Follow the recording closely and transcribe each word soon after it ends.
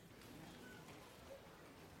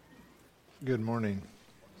Good morning.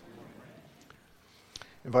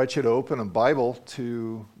 I invite you to open a Bible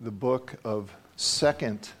to the book of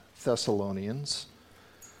 2 Thessalonians.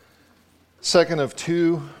 Second of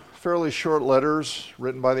two fairly short letters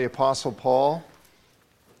written by the Apostle Paul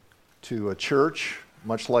to a church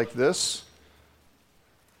much like this.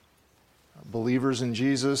 Believers in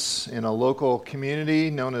Jesus in a local community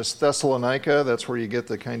known as Thessalonica. That's where you get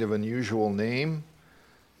the kind of unusual name.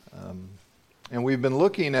 And we've been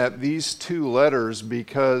looking at these two letters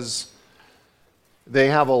because they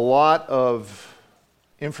have a lot of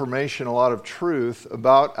information, a lot of truth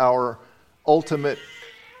about our ultimate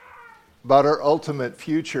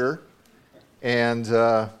future and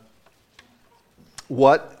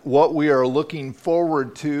what we are looking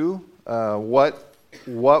forward to, what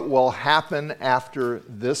will happen after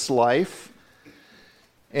this life.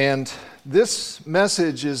 And this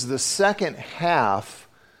message is the second half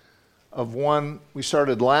of one we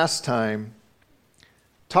started last time,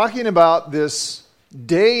 talking about this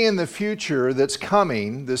day in the future that's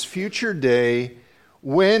coming, this future day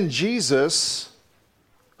when Jesus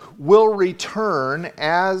will return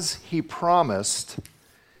as he promised,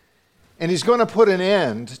 and he's going to put an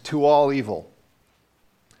end to all evil,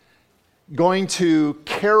 going to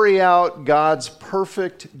carry out God's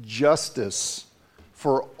perfect justice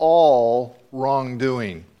for all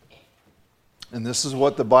wrongdoing. And this is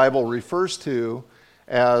what the Bible refers to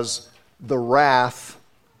as the wrath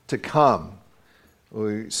to come.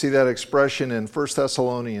 We see that expression in 1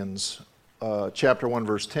 Thessalonians chapter 1,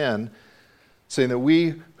 verse 10, saying that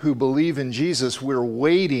we who believe in Jesus, we're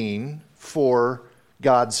waiting for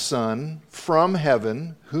God's Son from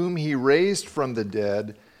heaven, whom he raised from the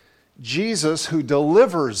dead, Jesus who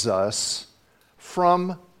delivers us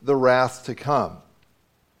from the wrath to come.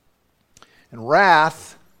 And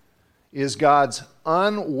wrath is God's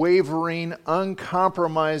unwavering,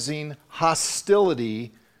 uncompromising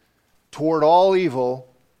hostility toward all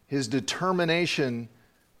evil, his determination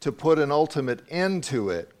to put an ultimate end to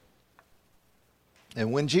it.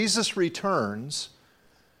 And when Jesus returns,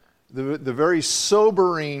 the very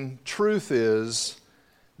sobering truth is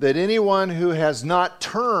that anyone who has not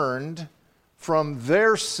turned from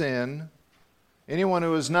their sin, anyone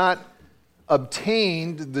who has not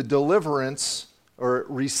obtained the deliverance or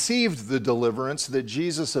received the deliverance that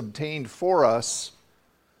Jesus obtained for us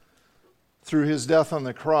through his death on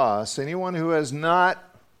the cross, anyone who has not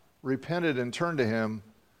repented and turned to him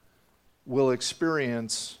will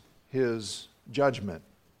experience his judgment.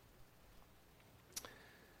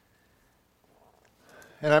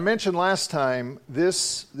 And I mentioned last time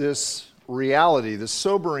this reality, this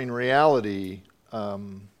sobering reality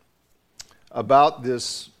about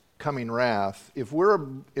this coming wrath. If we're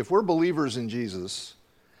believers in Jesus,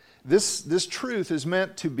 this truth is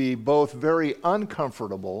meant to be both very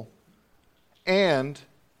uncomfortable and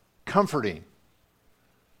comforting.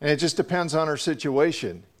 And it just depends on our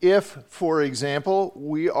situation. If, for example,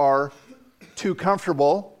 we are too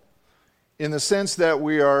comfortable in the sense that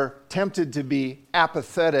we are tempted to be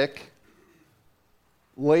apathetic,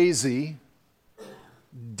 lazy,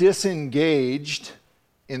 disengaged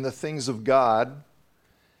in the things of God,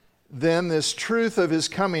 then this truth of his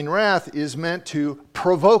coming wrath is meant to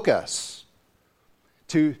provoke us,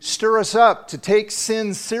 to stir us up, to take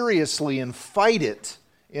sin seriously and fight it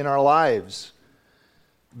in our lives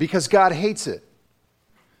because God hates it,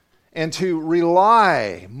 and to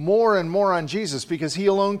rely more and more on Jesus because he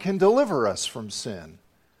alone can deliver us from sin,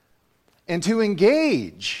 and to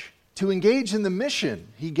engage in the mission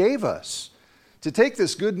he gave us, to take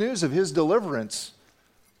this good news of his deliverance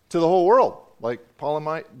to the whole world, like Paul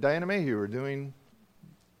and Diana Mayhew are doing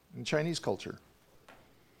in Chinese culture.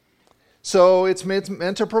 So it's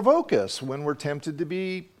meant to provoke us when we're tempted to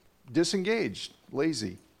be disengaged,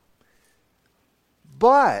 lazy.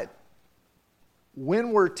 But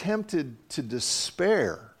when we're tempted to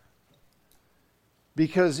despair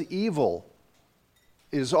because evil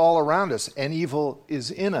is all around us and evil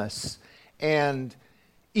is in us and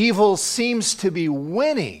evil seems to be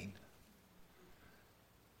winning,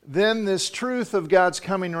 then this truth of God's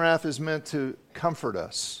coming wrath is meant to comfort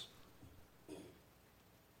us.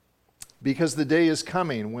 Because the day is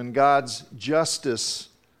coming when God's justice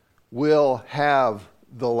will have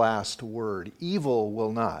the last word. Evil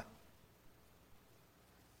will not.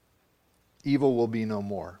 Evil will be no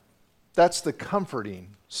more. That's the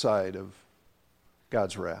comforting side of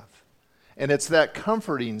God's wrath. And it's that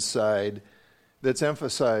comforting side that's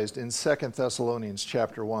emphasized in 2 Thessalonians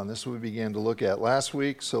chapter 1. This we began to look at last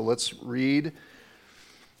week, so let's read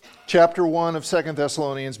chapter 1 of 2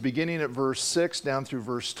 Thessalonians, beginning at verse 6 down through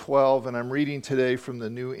verse 12, and I'm reading today from the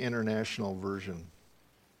New International Version.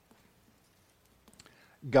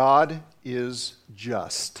 God is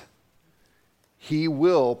just. He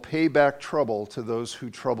will pay back trouble to those who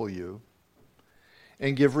trouble you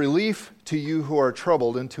and give relief to you who are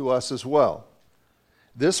troubled and to us as well.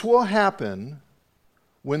 This will happen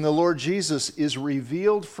when the Lord Jesus is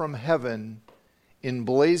revealed from heaven in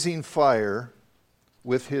blazing fire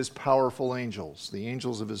with his powerful angels, the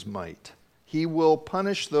angels of his might. He will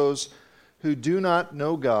punish those who do not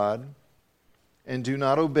know God and do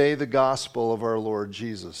not obey the gospel of our Lord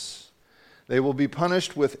Jesus. They will be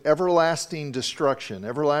punished with everlasting destruction,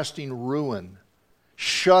 everlasting ruin,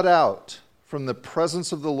 shut out from the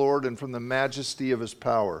presence of the Lord and from the majesty of his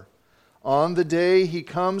power. On the day he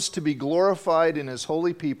comes to be glorified in his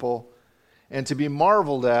holy people and to be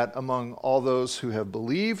marveled at among all those who have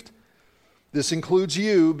believed. This includes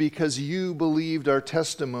you because you believed our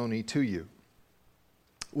testimony to you.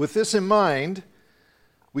 With this in mind,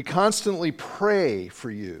 we constantly pray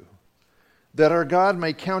for you, that our God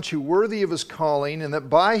may count you worthy of his calling, and that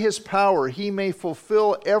by his power he may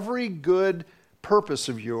fulfill every good purpose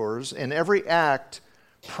of yours and every act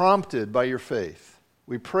prompted by your faith.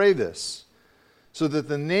 We pray this so that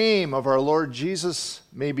the name of our Lord Jesus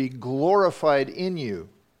may be glorified in you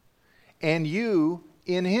and you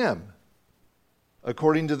in him,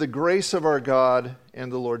 according to the grace of our God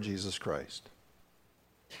and the Lord Jesus Christ.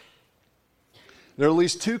 There are at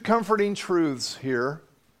least two comforting truths here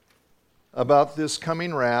about this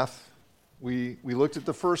coming wrath. We looked at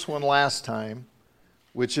the first one last time,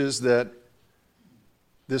 which is that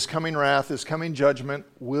this coming wrath, this coming judgment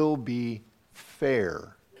will be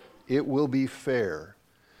fair. It will be fair.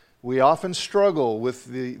 We often struggle with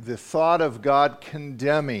the thought of God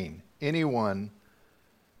condemning anyone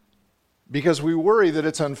because we worry that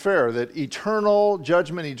it's unfair, that eternal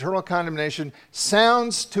judgment, eternal condemnation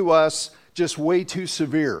sounds to us just way too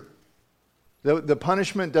severe. The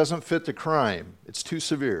punishment doesn't fit the crime. It's too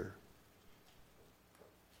severe.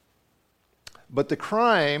 But the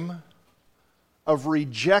crime of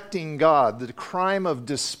rejecting God, the crime of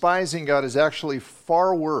despising God, is actually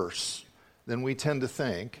far worse than we tend to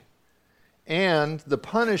think. And the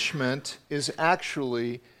punishment is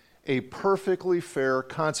actually a perfectly fair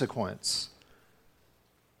consequence.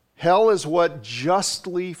 Hell is what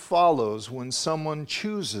justly follows when someone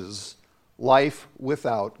chooses life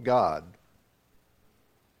without God.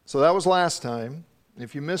 So that was last time.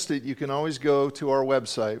 If you missed it, you can always go to our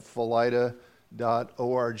website,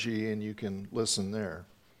 philida.org, and you can listen there.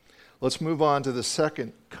 Let's move on to the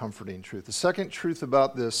second comforting truth. The second truth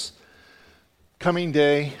about this coming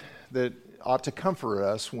day that ought to comfort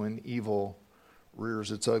us when evil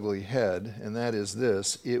rears its ugly head, and that is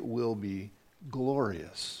this: it will be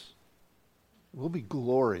glorious. It will be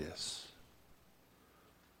glorious.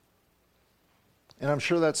 And I'm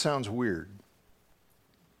sure that sounds weird.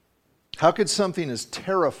 How could something as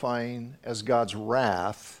terrifying as God's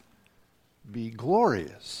wrath be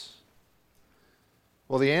glorious?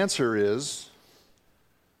 Well, the answer is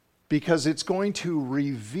because it's going to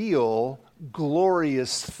reveal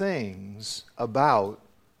glorious things about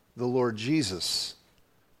the Lord Jesus.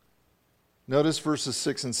 Notice verses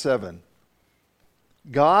 6 and 7.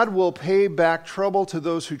 God will pay back trouble to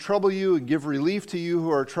those who trouble you and give relief to you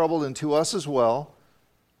who are troubled, and to us as well.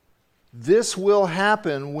 This will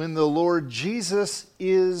happen when the Lord Jesus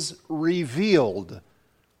is revealed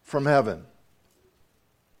from heaven.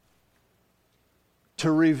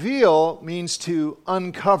 To reveal means to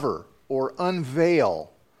uncover or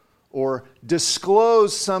unveil or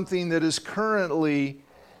disclose something that is currently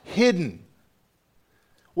hidden.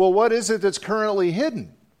 Well, what is it that's currently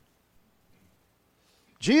hidden?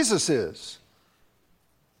 Jesus is.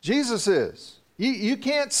 Jesus is. You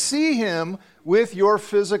can't see him with your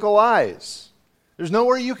physical eyes. There's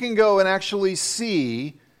nowhere you can go and actually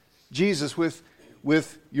see Jesus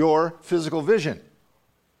with your physical vision.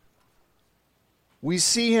 We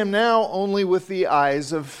see him now only with the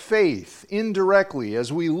eyes of faith, indirectly,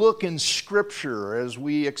 as we look in Scripture, as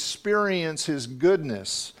we experience his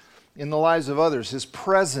goodness in the lives of others, his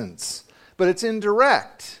presence. But it's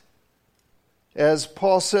indirect. As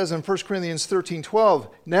Paul says in 1 Corinthians 13:12,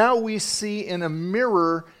 now we see in a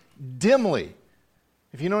mirror dimly.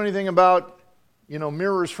 If you know anything about,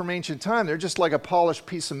 mirrors from ancient time, they're just like a polished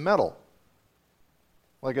piece of metal,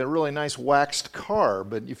 like a really nice waxed car.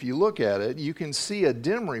 But if you look at it, you can see a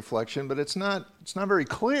dim reflection, but it's not very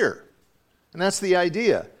clear. And that's the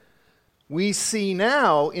idea. We see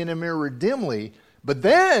now in a mirror dimly, but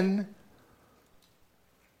then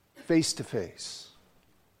face to face.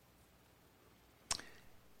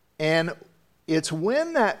 And it's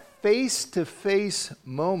when that face-to-face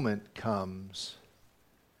moment comes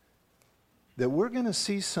that we're going to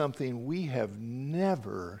see something we have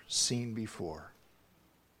never seen before.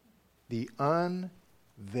 The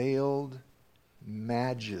unveiled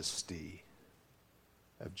majesty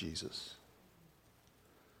of Jesus.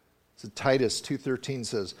 So Titus 2:13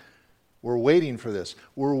 says, we're waiting for this.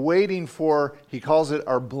 We're waiting for, he calls it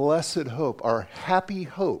our blessed hope, our happy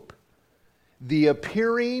hope, the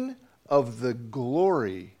appearing of the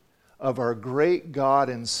glory of our great God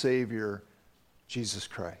and Savior, Jesus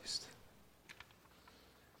Christ.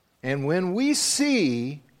 And when we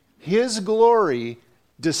see his glory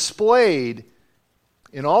displayed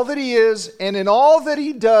in all that he is and in all that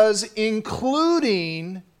he does,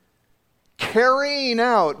 including carrying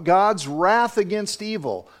out God's wrath against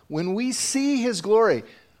evil, when we see his glory,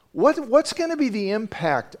 what's going to be the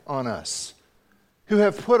impact on us who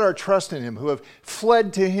have put our trust in him, who have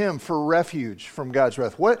fled to him for refuge from God's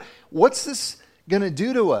wrath? What's this going to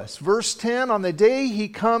do to us? Verse 10, on the day he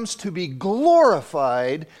comes to be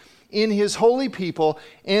glorified in his holy people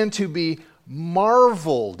and to be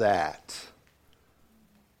marveled at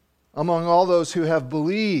among all those who have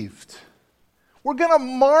believed. We're going to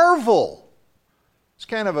marvel. It's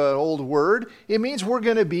kind of an old word. It means we're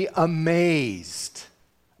going to be amazed,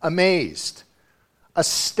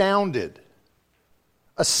 astounded,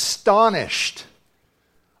 astonished,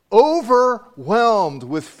 overwhelmed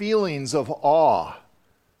with feelings of awe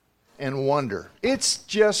and wonder. It's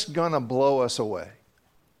just going to blow us away.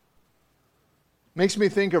 Makes me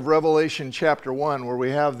think of Revelation chapter 1, where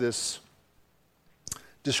we have this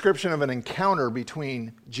description of an encounter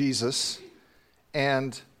between Jesus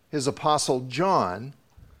and his apostle John.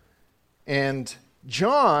 And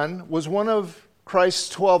John was one of Christ's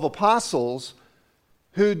 12 apostles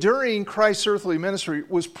who during Christ's earthly ministry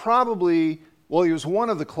was probably, well, he was one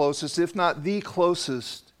of the closest, if not the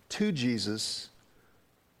closest to Jesus.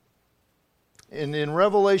 And in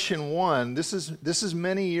Revelation 1, this is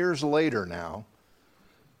many years later now,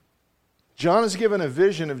 John is given a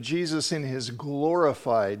vision of Jesus in his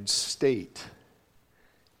glorified state.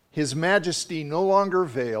 His majesty no longer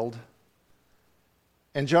veiled.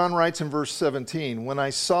 And John writes in verse 17, when I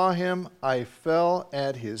saw him, I fell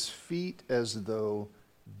at his feet as though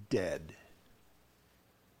dead.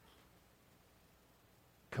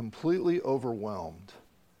 Completely overwhelmed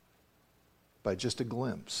by just a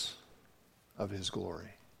glimpse of his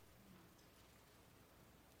glory.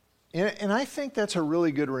 And I think that's a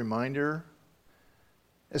really good reminder,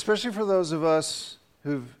 especially for those of us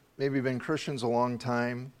who've maybe been Christians a long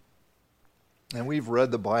time, and we've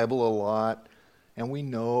read the Bible a lot, and we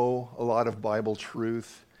know a lot of Bible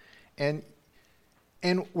truth, and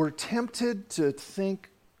we're tempted to think,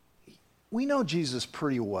 we know Jesus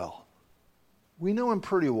pretty well. We know him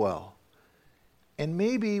pretty well. And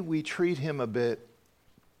maybe we treat him a bit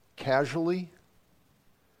casually.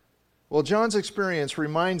 Well, John's experience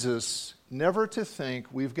reminds us never to think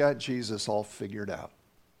we've got Jesus all figured out.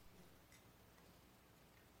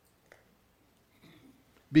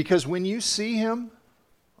 Because when you see him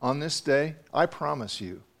on this day, I promise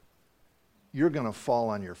you, you're going to fall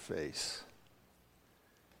on your face.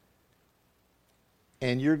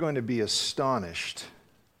 And you're going to be astonished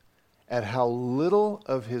at how little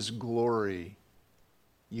of his glory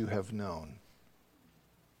you have known.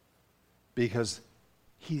 Because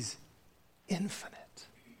he's infinite.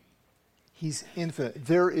 He's infinite.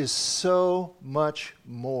 There is so much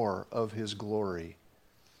more of his glory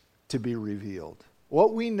to be revealed.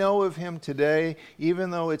 What we know of him today,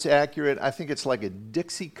 even though it's accurate, I think it's like a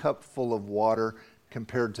Dixie cup full of water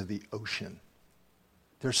compared to the ocean.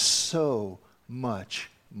 There's so much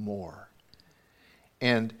more.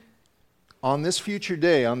 And on this future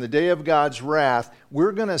day, on the day of God's wrath,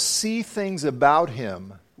 we're going to see things about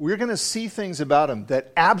him. We're going to see things about him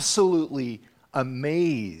that absolutely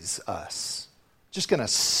amaze us. Just going to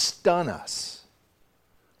stun us.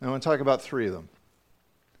 And I want to talk about three of them.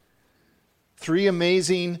 Three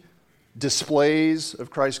amazing displays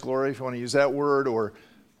of Christ's glory, if you want to use that word,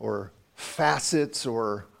 or facets,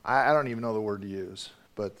 or I don't even know the word to use.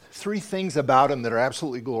 But three things about him that are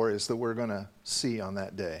absolutely glorious that we're going to see on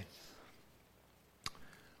that day.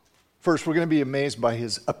 First, we're going to be amazed by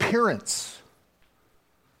his appearance.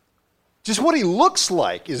 Just what he looks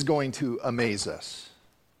like is going to amaze us.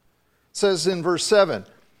 It says in verse 7,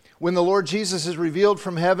 when the Lord Jesus is revealed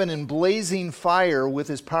from heaven in blazing fire with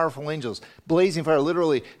his powerful angels. Blazing fire,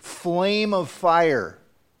 literally flame of fire.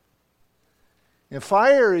 And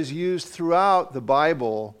fire is used throughout the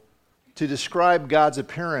Bible to describe God's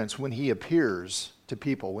appearance when he appears to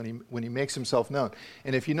people, when he makes himself known.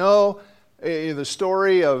 And if you know the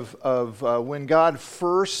story of when God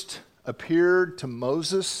first appeared to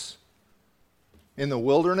Moses in the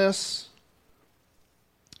wilderness,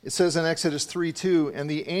 It says in Exodus 3:2, and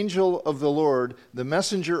the angel of the Lord, the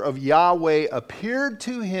messenger of Yahweh, appeared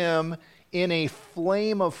to him in a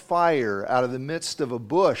flame of fire out of the midst of a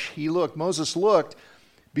bush. Moses looked,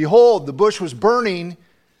 behold, the bush was burning,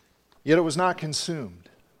 yet it was not consumed.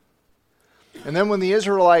 And then when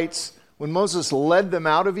Moses led them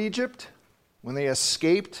out of Egypt, when they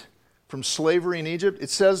escaped from slavery in Egypt, it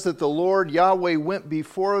says that the Lord Yahweh went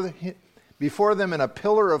before them in a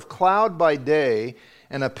pillar of cloud by day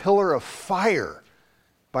and a pillar of fire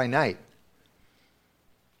by night.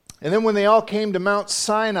 And then when they all came to Mount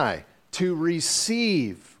Sinai to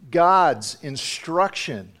receive God's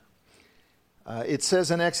instruction, it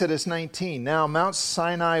says in Exodus 19, now Mount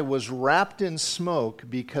Sinai was wrapped in smoke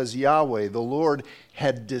because Yahweh, the Lord,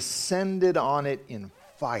 had descended on it in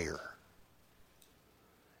fire.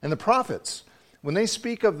 And the prophets, when they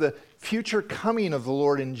speak of the future coming of the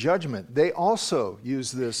Lord in judgment, they also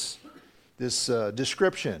use this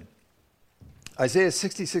description. Isaiah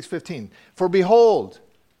 66:15. For behold,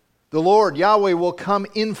 the Lord Yahweh will come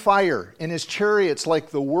in fire, and his chariots like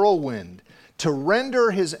the whirlwind, to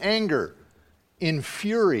render his anger in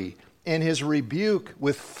fury and his rebuke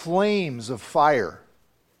with flames of fire.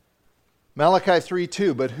 Malachi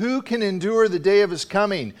 3:2, but who can endure the day of his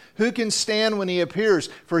coming? Who can stand when he appears?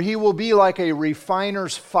 For he will be like a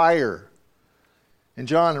refiner's fire. And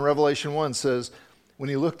John in Revelation 1 says, when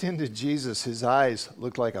he looked into Jesus, his eyes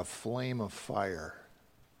looked like a flame of fire.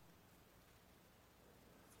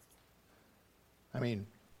 I mean,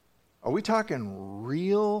 are we talking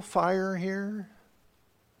real fire here?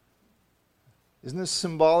 Isn't this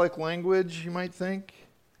symbolic language, you might think?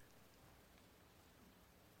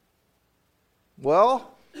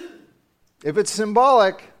 Well, if it's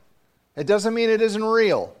symbolic, it doesn't mean it isn't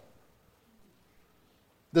real.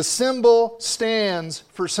 The symbol stands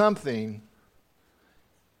for something,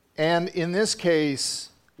 and in this case,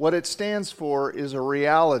 what it stands for is a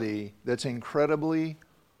reality that's incredibly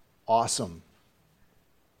awesome.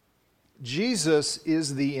 Jesus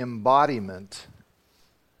is the embodiment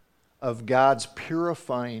of God's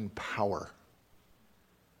purifying power,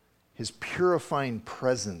 his purifying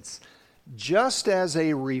presence. Just as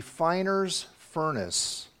a refiner's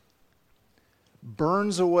furnace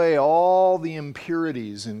burns away all the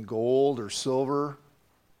impurities in gold or silver,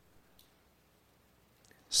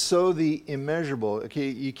 so the immeasurable,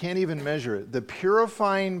 you can't even measure it, the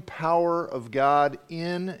purifying power of God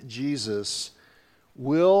in Jesus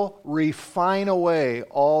will refine away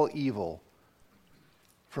all evil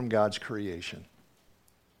from God's creation.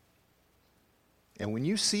 And when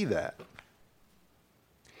you see that,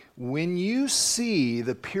 when you see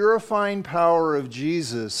the purifying power of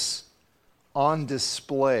Jesus on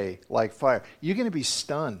display like fire, you're going to be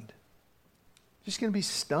stunned. You're just going to be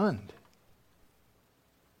stunned.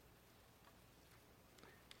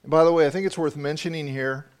 And by the way, I think it's worth mentioning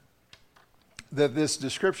here that this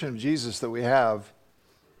description of Jesus that we have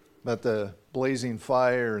about the blazing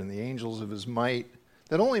fire and the angels of his might,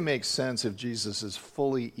 that only makes sense if Jesus is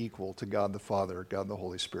fully equal to God the Father, God the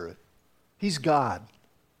Holy Spirit. He's God.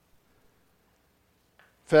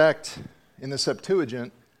 In fact, in the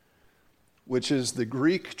Septuagint, which is the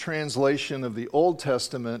Greek translation of the Old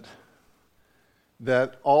Testament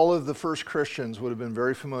that all of the first Christians would have been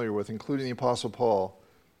very familiar with, including the Apostle Paul,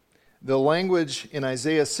 the language in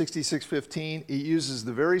Isaiah 66:15, it uses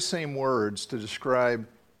the very same words to describe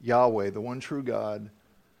Yahweh, the one true God,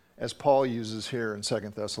 as Paul uses here in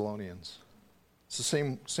 2 Thessalonians. It's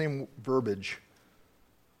the same verbiage.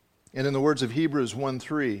 And in the words of Hebrews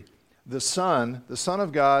 1:3, the Son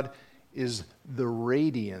of God, is the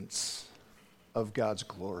radiance of God's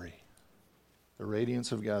glory. The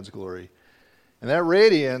radiance of God's glory. And that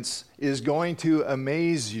radiance is going to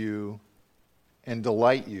amaze you and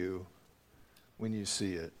delight you when you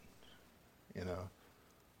see it. You know,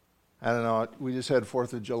 I don't know, we just had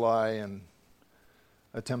 4th of July and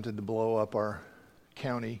attempted to blow up our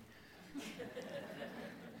county.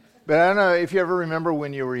 But I don't know if you ever remember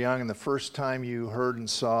when you were young and the first time you heard and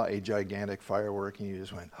saw a gigantic firework and you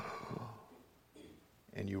just went,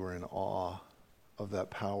 and you were in awe of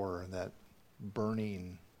that power and that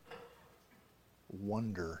burning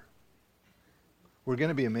wonder. We're going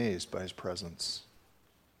to be amazed by his presence.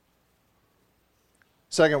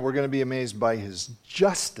 Second, we're going to be amazed by his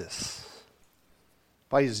justice.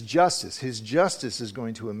 By his justice. His justice is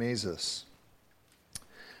going to amaze us.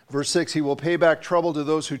 Verse 6, he will pay back trouble to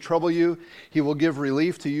those who trouble you. He will give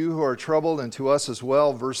relief to you who are troubled and to us as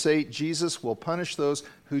well. Verse 8, Jesus will punish those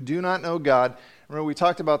who do not know God. Remember, we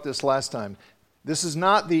talked about this last time. This is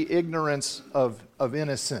not the ignorance of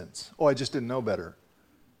innocence. Oh, I just didn't know better.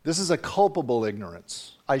 This is a culpable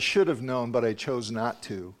ignorance. I should have known, but I chose not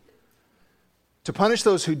to. To punish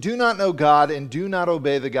those who do not know God and do not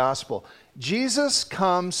obey the gospel. Jesus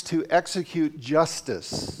comes to execute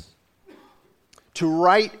justice, to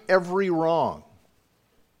right every wrong,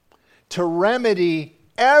 to remedy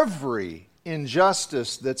every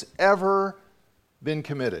injustice that's ever been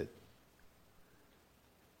committed.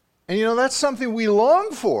 And you know, that's something we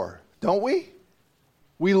long for, don't we?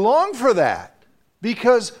 We long for that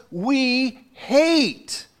because we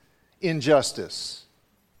hate injustice.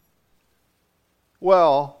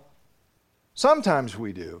 Well, sometimes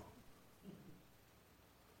we do.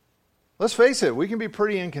 Let's face it, we can be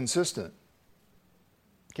pretty inconsistent.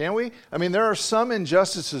 Can't we? I mean, there are some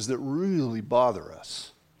injustices that really bother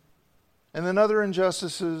us. And then other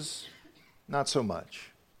injustices, not so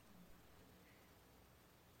much.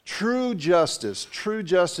 True justice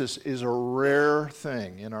is a rare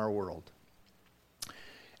thing in our world.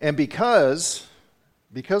 And because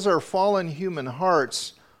our fallen human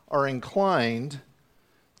hearts are inclined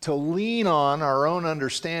to lean on our own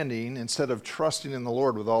understanding instead of trusting in the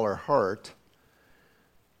Lord with all our heart,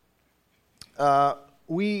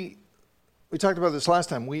 we talked about this last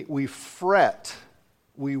time. We fret,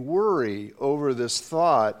 we worry over this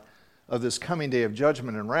thought of this coming day of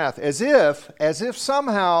judgment and wrath, as if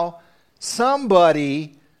somehow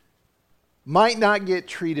somebody might not get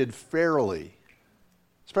treated fairly,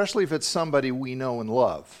 especially if it's somebody we know and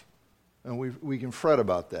love. And we can fret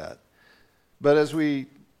about that. But as we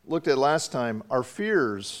looked at last time, our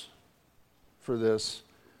fears for this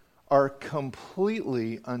are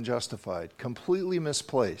completely unjustified, completely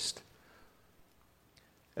misplaced.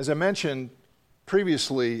 As I mentioned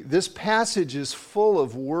previously, this passage is full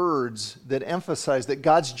of words that emphasize that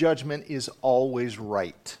God's judgment is always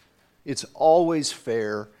right. It's always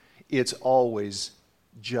fair. It's always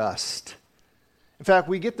just. In fact,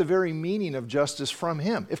 we get the very meaning of justice from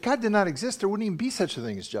Him. If God did not exist, there wouldn't even be such a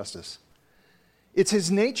thing as justice. It's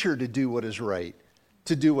His nature to do what is right,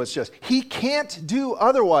 to do what's just. He can't do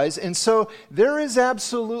otherwise, and so there is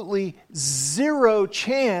absolutely zero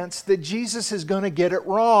chance that Jesus is going to get it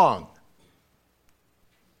wrong,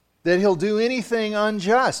 that He'll do anything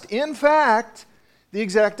unjust. In fact, the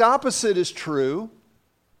exact opposite is true.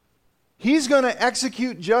 He's going to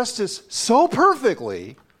execute justice so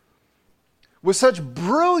perfectly, with such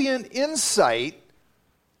brilliant insight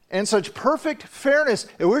and such perfect fairness,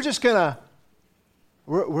 that we're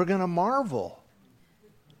going to marvel.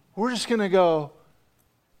 We're just going to go,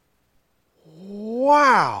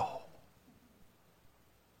 wow.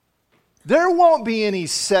 There won't be any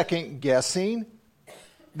second guessing.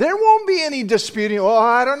 There won't be any disputing. Oh,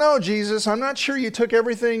 I don't know, Jesus. I'm not sure you took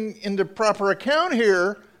everything into proper account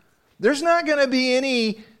here. There's not going to be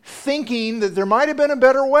any thinking that there might have been a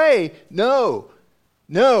better way. No,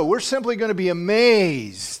 we're simply going to be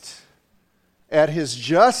amazed at His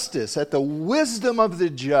justice, at the wisdom of the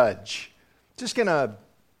judge. Just going to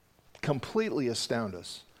completely astound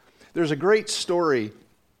us. There's a great story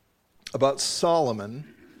about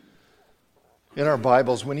Solomon in our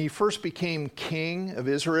Bibles when he first became king of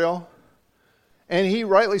Israel. And he,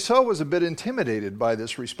 rightly so, was a bit intimidated by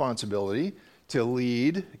this responsibility to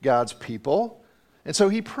lead God's people. And so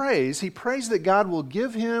he prays that God will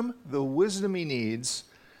give him the wisdom he needs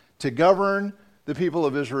to govern the people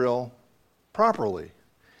of Israel properly.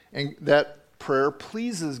 And that prayer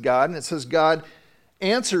pleases God, and it says God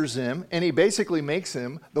answers him, and He basically makes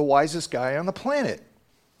him the wisest guy on the planet.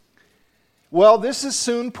 Well, this is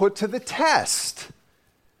soon put to the test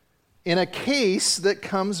in a case that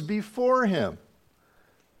comes before him.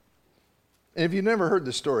 And if you've never heard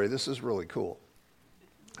the story, this is really cool.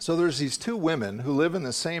 So there's these two women who live in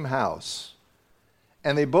the same house,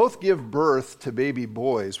 and they both give birth to baby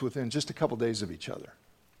boys within just a couple days of each other.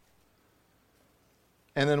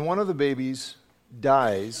 And then one of the babies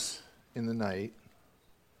dies in the night,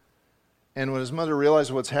 and when his mother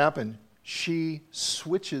realizes what's happened, she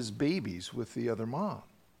switches babies with the other mom.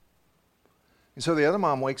 And so the other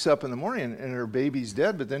mom wakes up in the morning and her baby's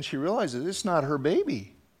dead, but then she realizes it's not her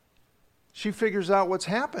baby. She figures out what's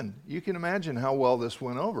happened. You can imagine how well this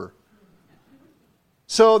went over.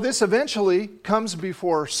 So this eventually comes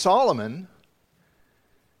before Solomon,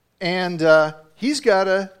 and he's got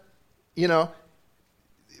to,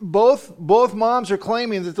 both moms are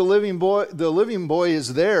claiming that the living boy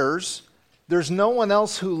is theirs. There's no one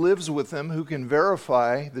else who lives with them who can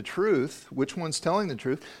verify the truth, which one's telling the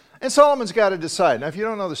truth. And Solomon's got to decide. Now, if you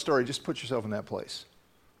don't know the story, just put yourself in that place.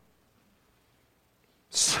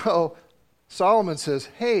 So Solomon says,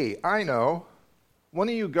 hey, I know, one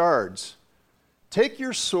of you guards, take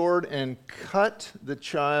your sword and cut the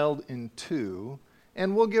child in two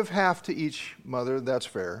and we'll give half to each mother. That's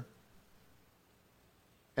fair.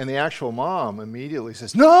 And the actual mom immediately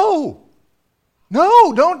says, no,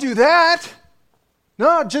 don't do that.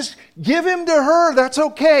 No, just give him to her. That's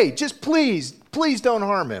okay. Just please don't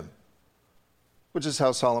harm him. Which is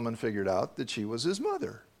how Solomon figured out that she was his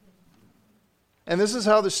mother. And this is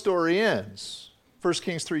how the story ends. 1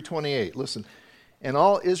 Kings 3:28. Listen. And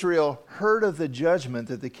all Israel heard of the judgment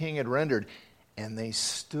that the king had rendered, and they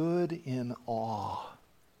stood in awe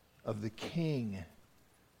of the king,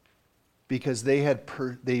 because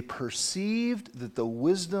they perceived that the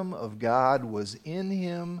wisdom of God was in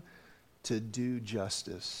him to do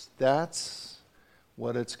justice. That's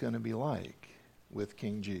what it's going to be like with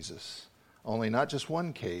King Jesus. Only not just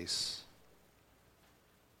one case,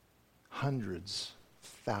 hundreds,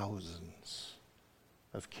 thousands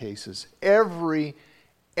of cases. Every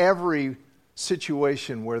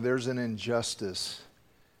situation where there's an injustice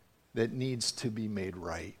that needs to be made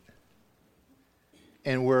right.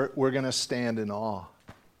 And we're going to stand in awe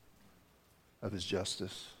of his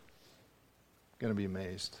justice. Going to be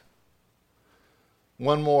amazed.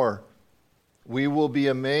 One more. We will be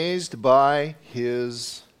amazed by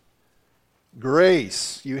his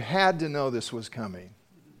grace. You had to know this was coming.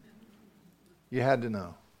 You had to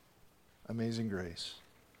know. Amazing grace.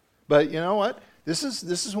 But you know what? This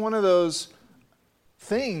is one of those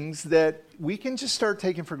things that we can just start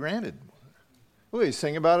taking for granted. We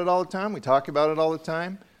sing about it all the time. We talk about it all the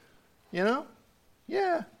time. You know?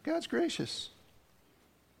 Yeah, God's gracious.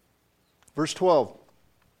 Verse 12.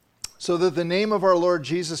 So that the name of our Lord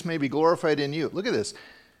Jesus may be glorified in you. Look at this.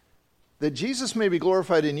 That Jesus may be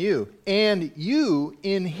glorified in you, and you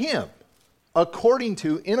in him,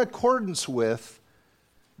 in accordance with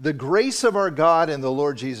the grace of our God and the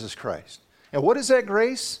Lord Jesus Christ. And what is that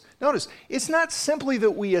grace? Notice, it's not simply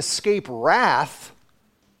that we escape wrath.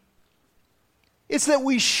 It's that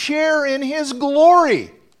we share in his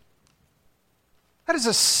glory. That is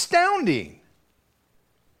astounding.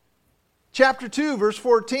 Chapter 2, verse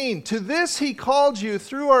 14. To this he called you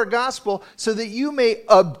through our gospel so that you may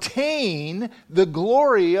obtain the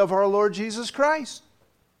glory of our Lord Jesus Christ.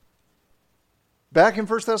 Back in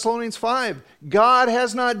 1 Thessalonians 5, God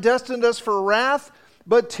has not destined us for wrath,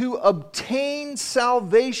 but to obtain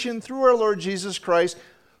salvation through our Lord Jesus Christ,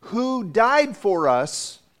 who died for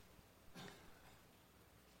us,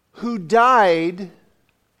 who died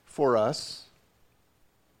for us,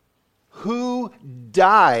 who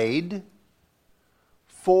died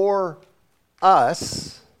for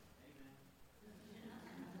us,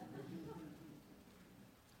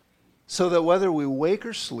 so that whether we wake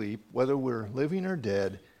or sleep, whether we're living or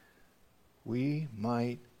dead, we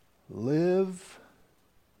might live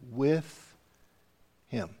with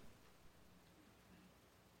him.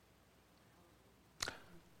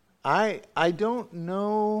 I don't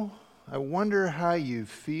know, I wonder how you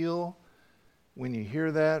feel when you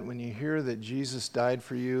hear that, when you hear that Jesus died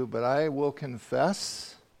for you, but I will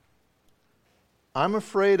confess, I'm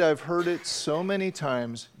afraid I've heard it so many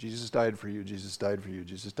times, Jesus died for you, Jesus died for you,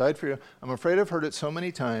 Jesus died for you. I'm afraid I've heard it so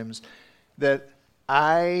many times that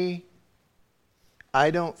I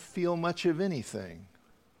don't feel much of anything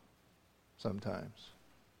sometimes.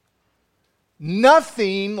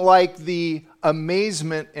 Nothing like the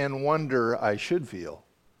amazement and wonder I should feel.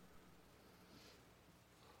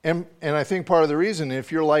 And I think part of the reason,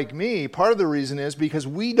 if you're like me, part of the reason is because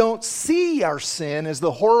we don't see our sin as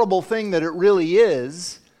the horrible thing that it really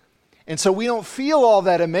is. And so we don't feel all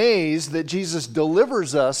that amazed that Jesus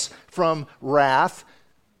delivers us from wrath,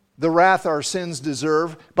 the wrath our sins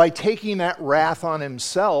deserve, by taking that wrath on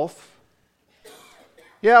himself.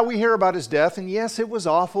 Yeah, we hear about his death, and yes, it was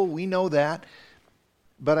awful. We know that.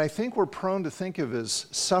 But I think we're prone to think of his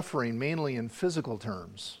suffering mainly in physical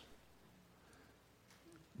terms.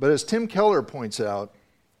 But as Tim Keller points out,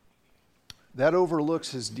 that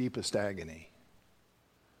overlooks his deepest agony.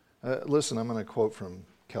 Listen, I'm going to quote from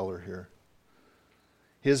Keller here.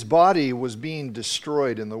 His body was being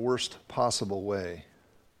destroyed in the worst possible way.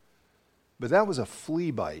 But that was a flea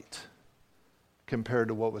bite compared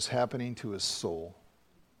to what was happening to his soul.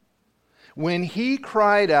 When he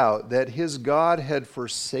cried out that his God had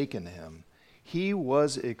forsaken him, he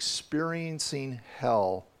was experiencing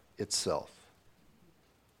hell itself.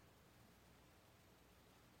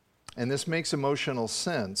 And this makes emotional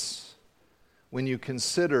sense when you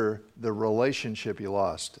consider the relationship he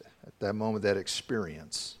lost at that moment, that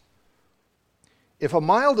experience. If a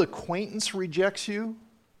mild acquaintance rejects you,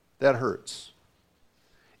 that hurts.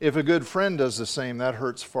 If a good friend does the same, that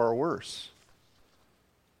hurts far worse.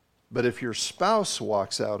 But if your spouse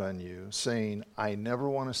walks out on you saying, I never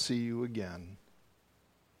want to see you again,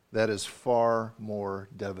 that is far more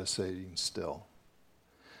devastating still.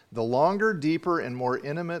 The longer, deeper, and more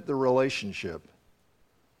intimate the relationship,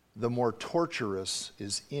 the more torturous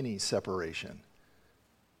is any separation.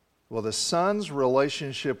 Well, the Son's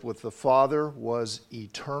relationship with the Father was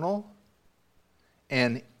eternal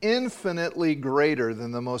and infinitely greater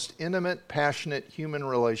than the most intimate, passionate human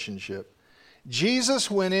relationship.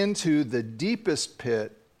 Jesus went into the deepest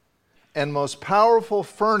pit and most powerful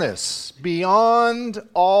furnace beyond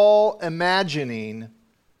all imagining.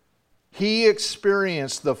 He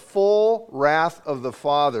experienced the full wrath of the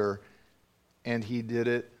Father, and he did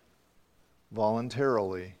it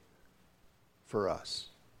voluntarily for us.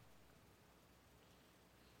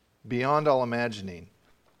 Beyond all imagining.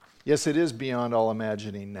 Yes, it is beyond all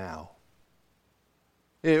imagining now.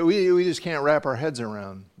 We just can't wrap our heads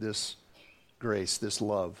around this grace, this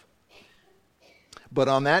love. But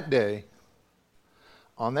on that day,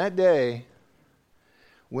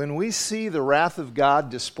 when we see the wrath of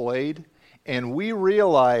God displayed and we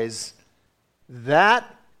realize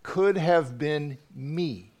that could have been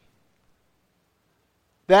me,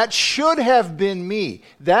 that should have been me,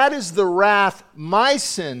 that is the wrath my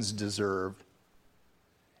sins deserved,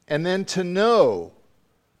 and then to know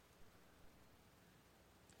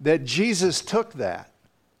that Jesus took that,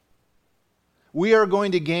 we are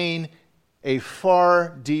going to gain a far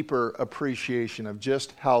deeper appreciation of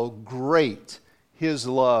just how great His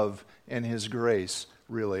love and His grace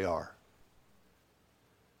really are.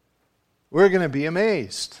 We're going to be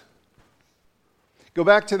amazed. Go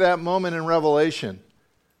back to that moment in Revelation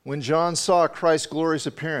when John saw Christ's glorious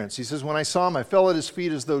appearance. He says, "When I saw Him, I fell at His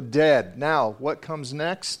feet as though dead." Now, what comes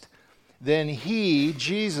next? Then He,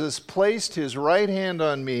 Jesus, placed His right hand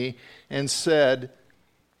on me and said,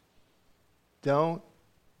 "Don't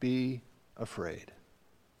be afraid."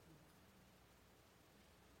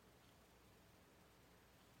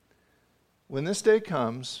 When this day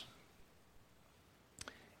comes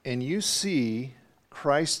and you see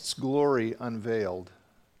Christ's glory unveiled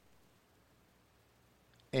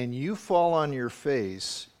and you fall on your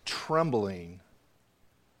face trembling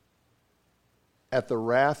at the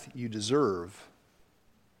wrath you deserve,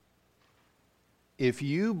 if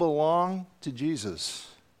you belong to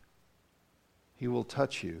Jesus, He will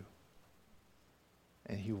touch you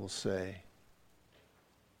and He will say,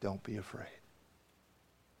 "Don't be afraid.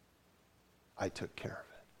 I took care of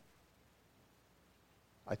it.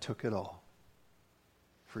 I took it all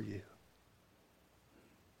for you."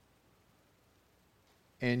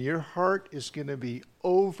 And your heart is going to be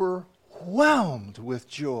overwhelmed with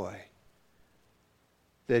joy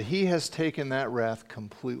that He has taken that wrath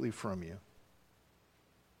completely from you.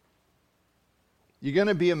 You're going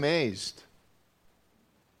to be amazed.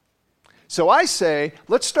 So I say,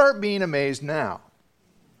 let's start being amazed now.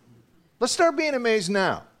 Let's start being amazed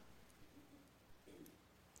now.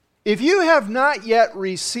 If you have not yet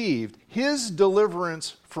received His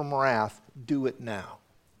deliverance from wrath, do it now.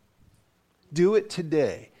 Do it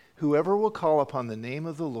today. Whoever will call upon the name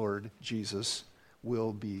of the Lord Jesus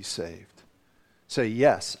will be saved. Say,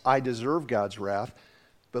 "Yes, I deserve God's wrath,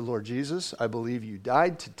 but Lord Jesus, I believe You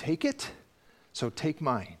died to take it, so take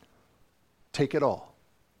mine. Take it all."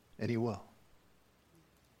 And He will.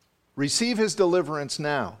 Receive His deliverance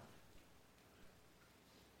now.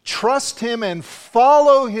 Trust Him and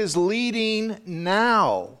follow His leading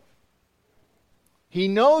now. He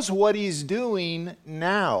knows what He's doing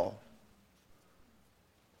now.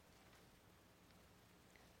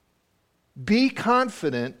 Be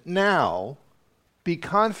confident now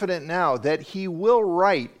that He will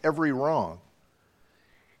right every wrong.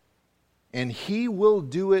 And He will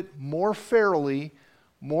do it more fairly,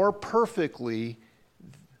 more perfectly,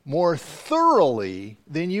 more thoroughly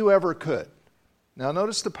than you ever could. Now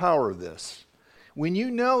notice the power of this. When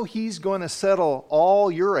you know He's going to settle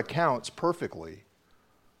all your accounts perfectly,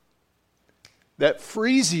 that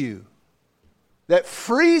frees you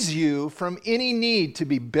from any need to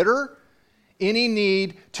be bitter, any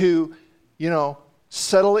need to,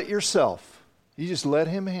 settle it yourself. You just let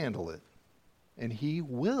Him handle it, and He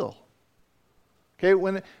will. Okay,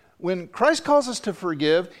 when Christ calls us to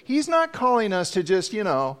forgive, He's not calling us to just,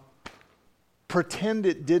 pretend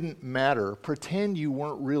it didn't matter, pretend you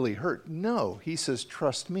weren't really hurt. No, He says,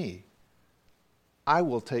 "Trust me. I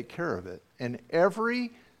will take care of it." And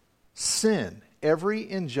every sin, every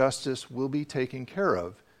injustice will be taken care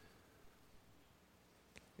of.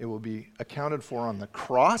 It will be accounted for on the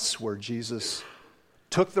cross where Jesus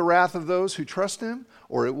took the wrath of those who trust Him,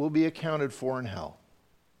 or it will be accounted for in hell.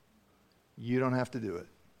 You don't have to do it.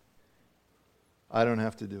 I don't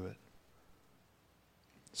have to do it.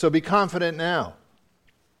 So be confident now.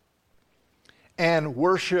 and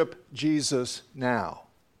worship Jesus now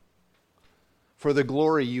for the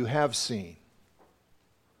glory you have seen.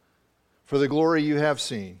 For the glory you have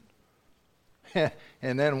seen.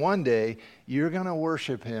 And then one day, you're going to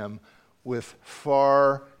worship him with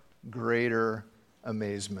far greater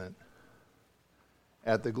amazement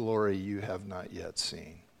at the glory you have not yet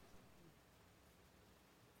seen.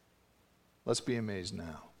 Let's be amazed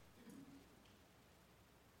now.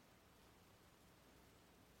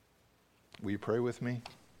 Will you pray with me?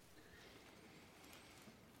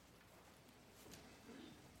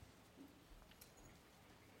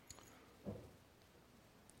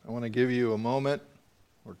 I want to give you a moment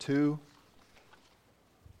or two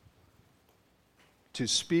to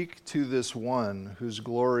speak to this one whose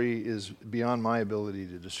glory is beyond my ability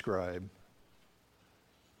to describe.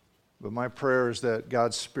 But my prayer is that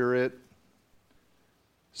God's Spirit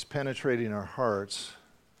is penetrating our hearts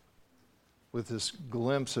with this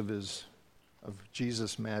glimpse of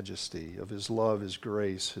Jesus' majesty, of his love, his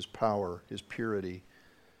grace, his power, his purity.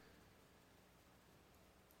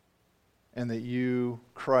 And that you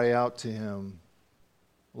cry out to him,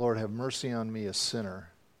 Lord, have mercy on me, a sinner.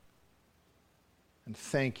 And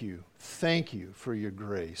thank you for your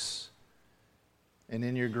grace. And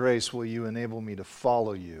in your grace, will you enable me to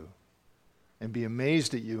follow you and be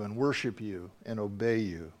amazed at you and worship you and obey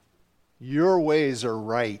you. Your ways are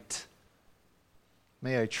right.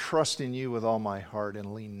 May I trust in you with all my heart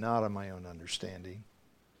and lean not on my own understanding.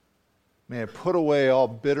 May I put away all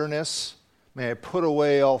bitterness. May I put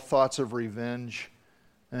away all thoughts of revenge,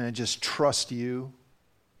 and I just trust you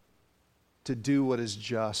to do what is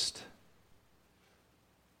just.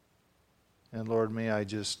 And Lord, may I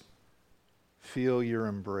just feel your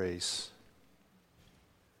embrace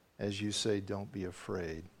as you say, don't be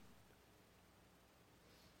afraid.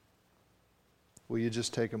 Will you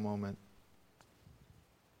just take a moment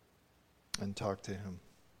and talk to him?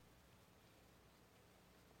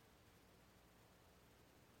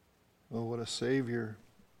 Oh, what a Savior.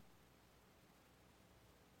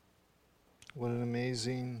 What an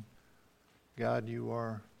amazing God you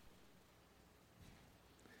are.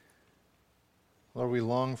 Lord, we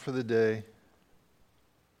long for the day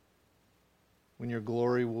when your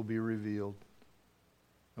glory will be revealed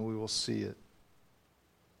and we will see it.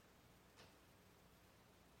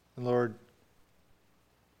 And Lord,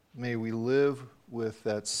 may we live with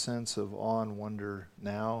that sense of awe and wonder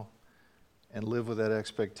now and live with that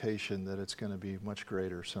expectation that it's going to be much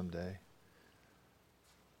greater someday.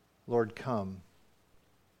 Lord, come.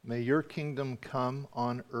 May your kingdom come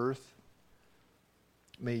on earth.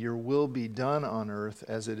 May your will be done on earth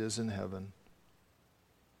as it is in heaven.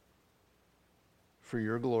 For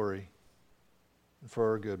your glory and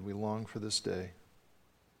for our good, we long for this day.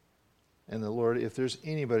 And the Lord, if there's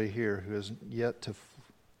anybody here who has yet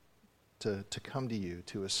to come to you,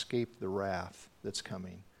 to escape the wrath that's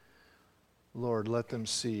coming, Lord, let them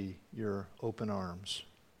see your open arms,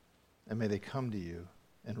 and may they come to you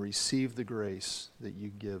and receive the grace that you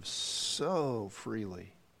give so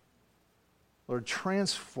freely. Lord,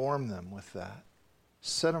 transform them with that.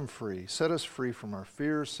 Set them free. Set us free from our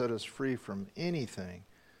fears. Set us free from anything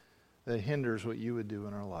that hinders what you would do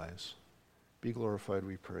in our lives. Be glorified,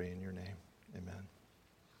 we pray, in your name. Amen.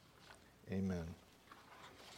 Amen.